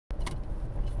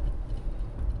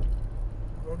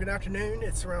good afternoon.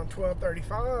 It's around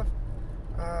 12:35.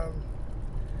 I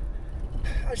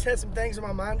just had some things on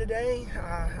my mind today.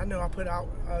 I know I put out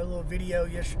a little video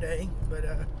yesterday, but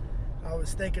I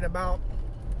was thinking about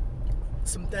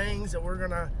some things that we're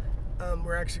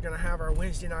actually gonna have our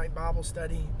Wednesday night Bible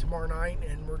study tomorrow night,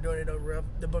 and we're doing it over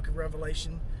the book of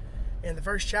Revelation. And the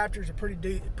first chapter is a pretty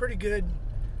good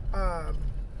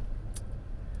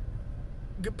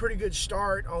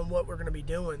start on what we're going to be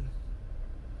doing.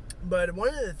 But one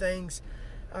of the things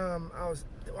I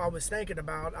was thinking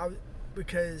about,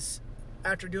 because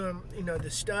after doing the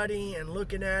study and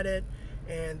looking at it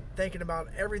and thinking about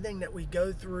everything that we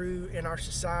go through in our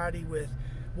society with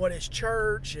what is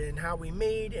church and how we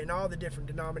meet and all the different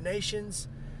denominations,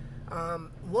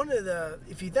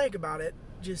 if you think about it,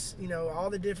 just all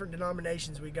the different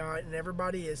denominations we got, and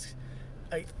everybody is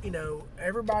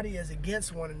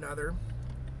against one another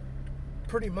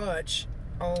pretty much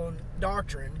on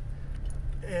doctrine.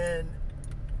 And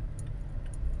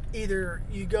either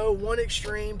you go one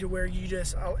extreme to where you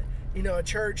just a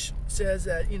church says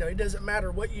that it doesn't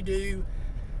matter what you do,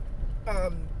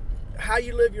 how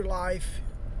you live your life,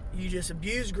 you just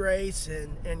abuse grace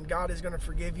and God is going to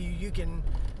forgive you. You can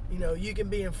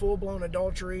be in full-blown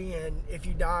adultery, and if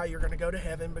you die, you're going to go to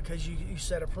heaven because you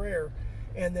said a prayer.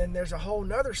 And then there's a whole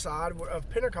nother side of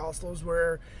Pentecostals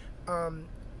where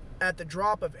at the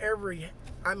drop of every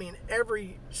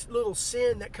little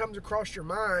sin that comes across your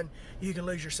mind, you can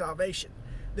lose your salvation.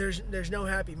 There's no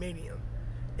happy medium.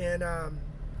 And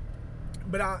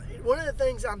but one of the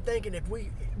things I'm thinking, if we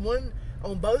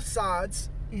on both sides,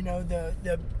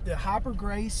 the hyper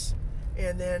grace,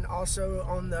 and then also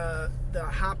on the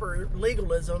hyper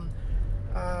legalism,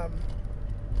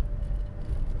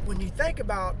 when you think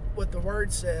about what the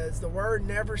word says, the word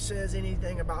never says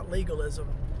anything about legalism.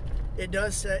 It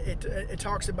does say it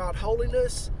talks about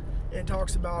holiness, and it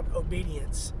talks about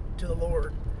obedience to the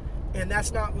Lord, and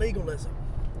that's not legalism.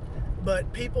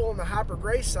 But people on the hyper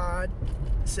grace side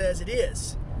says it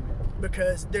is,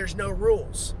 because there's no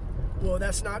rules. Well,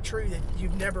 that's not true. That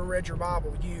you've never read your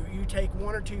Bible. You take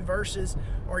one or two verses,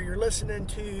 or you're listening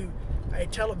to a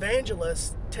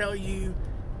televangelist tell you,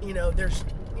 there's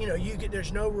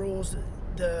no rules.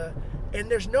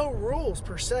 And there's no rules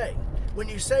per se. When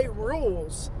you say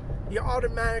rules, you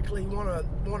automatically want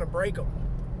to break them.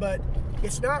 But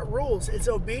it's not rules. It's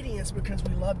obedience, because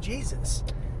we love Jesus.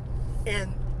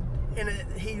 And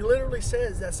he literally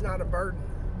says that's not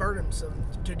burdensome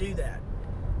to do that.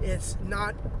 It's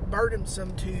not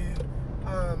burdensome to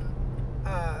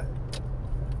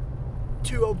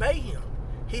obey him.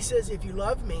 He says, if you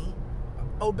love me,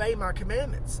 obey my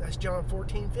commandments. That's John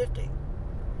 14:15.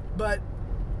 But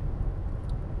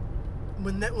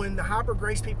when the hyper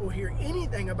grace people hear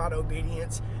anything about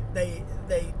obedience, they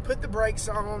put the brakes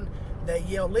on, they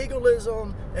yell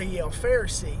legalism, they yell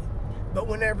Pharisee. But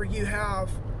whenever you have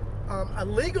a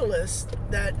legalist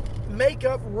that make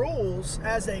up rules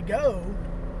as they go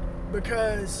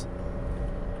because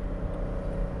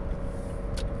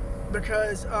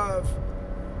of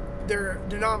their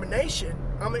denomination,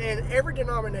 and every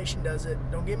denomination does it,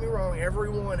 don't get me wrong,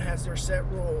 everyone has their set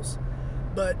rules,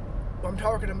 but I'm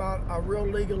talking about a real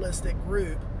legalistic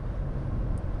group.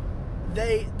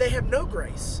 They have no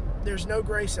grace. There's no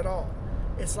grace at all.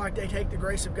 It's like they take the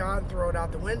grace of God and throw it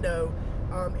out the window,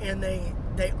 and they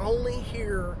only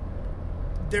hear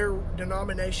their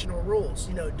denominational rules.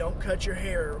 Don't cut your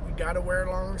hair. You got to wear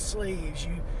long sleeves.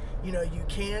 You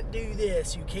can't do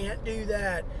this. You can't do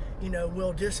that.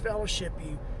 We'll disfellowship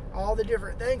you. All the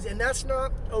different things, and that's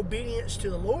not obedience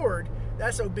to the Lord.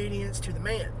 That's obedience to the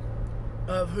man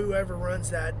of whoever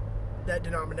runs that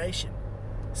denomination.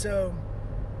 So,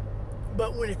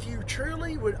 but if you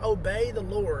truly would obey the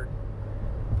Lord,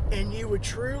 and you would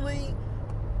truly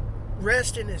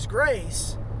rest in his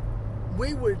grace,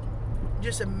 we would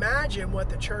just imagine what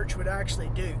the church would actually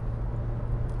do.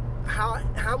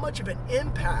 How much of an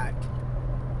impact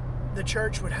the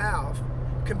church would have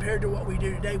compared to what we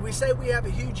do today. We say we have a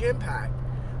huge impact.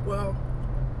 Well,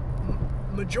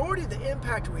 majority of the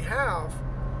impact we have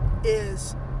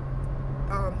is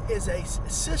a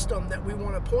system that we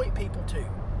want to point people to.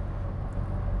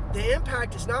 The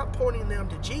impact is not pointing them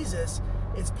to Jesus,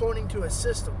 it's pointing to a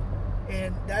system.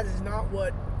 And that is not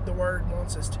what the Word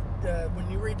wants us to. When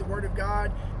you read the Word of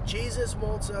God, Jesus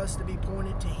wants us to be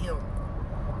pointed to him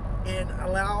and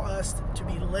allow us to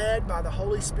be led by the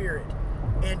Holy Spirit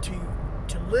and to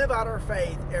live out our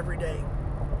faith every day.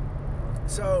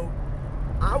 So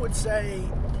I would say,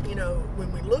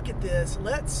 when we look at this,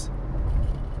 let's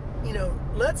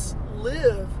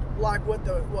live like what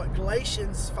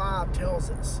Galatians 5 tells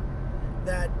us,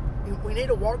 that we need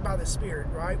to walk by the Spirit,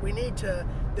 right? We need to.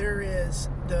 There is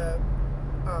the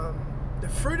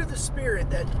fruit of the Spirit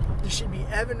that should be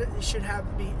evident. It should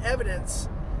be evidence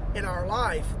in our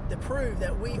life to prove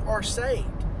that we are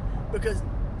saved, because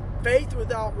faith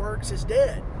without works is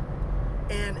dead.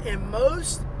 And in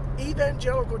most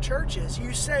evangelical churches,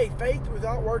 you say faith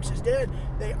without works is dead,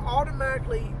 they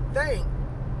automatically think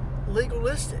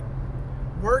legalistic,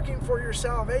 working for your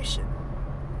salvation.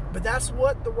 But that's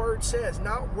what the word says,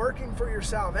 not working for your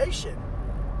salvation,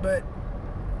 but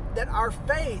that our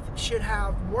faith should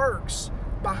have works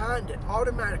behind it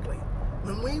automatically.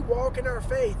 When we walk in our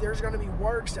faith, there's going to be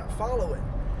works that follow it.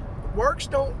 Works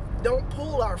don't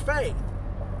pull our faith.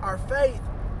 Our faith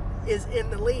is in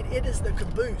the lead. It is the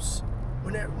caboose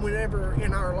whenever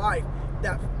in our life,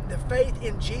 that the faith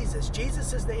in Jesus.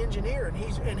 Jesus is the engineer,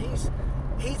 and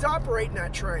he's operating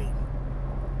that train.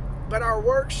 But our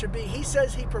works should be, he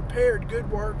says he prepared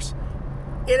good works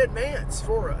in advance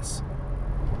for us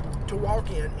to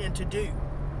walk in and to do.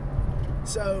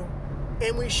 So,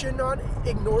 and we should not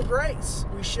ignore grace.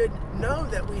 We should know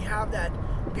that we have that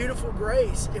beautiful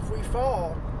grace. If we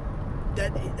fall,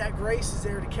 that grace is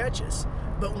there to catch us.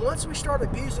 But once we start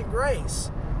abusing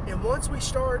grace, and once we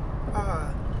start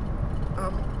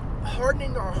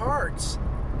hardening our hearts,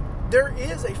 there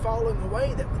is a falling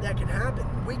away that can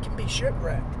happen. We can be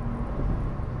shipwrecked.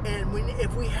 And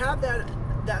if we have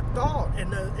that thought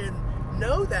and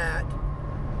know that,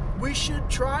 we should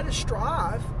try to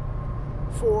strive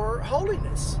for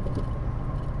holiness,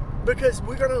 because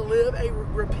we're going to live a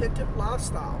repentant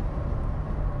lifestyle.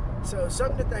 So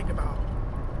something to think about.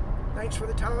 Thanks for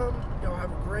the time. Y'all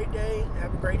have a great day.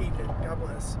 Have a great evening. God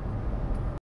bless.